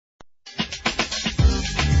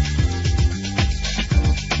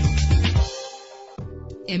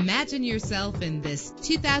Imagine yourself in this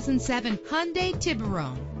 2007 Hyundai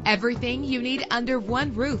Tiburon. Everything you need under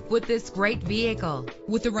one roof with this great vehicle.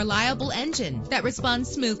 With a reliable engine that responds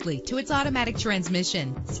smoothly to its automatic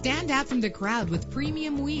transmission. Stand out from the crowd with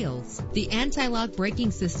premium wheels. The anti-lock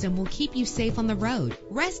braking system will keep you safe on the road.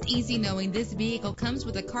 Rest easy knowing this vehicle comes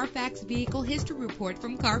with a Carfax Vehicle History Report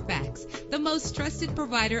from Carfax, the most trusted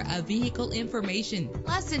provider of vehicle information.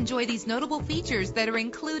 Plus, enjoy these notable features that are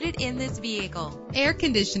included in this vehicle: air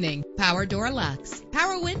conditioning, power door locks,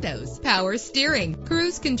 power windows, power steering,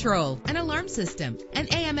 cruise control, an alarm system, an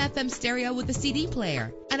AM/FM stereo with a CD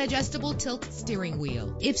player, an adjustable tilt steering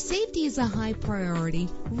wheel. If safety is a high priority,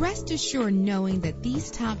 rest assured knowing that these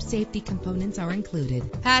top safety components are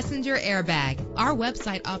included. Passenger airbag. Our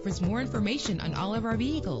website offers more information on all of our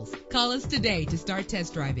vehicles. Call us today to start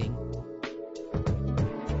test driving.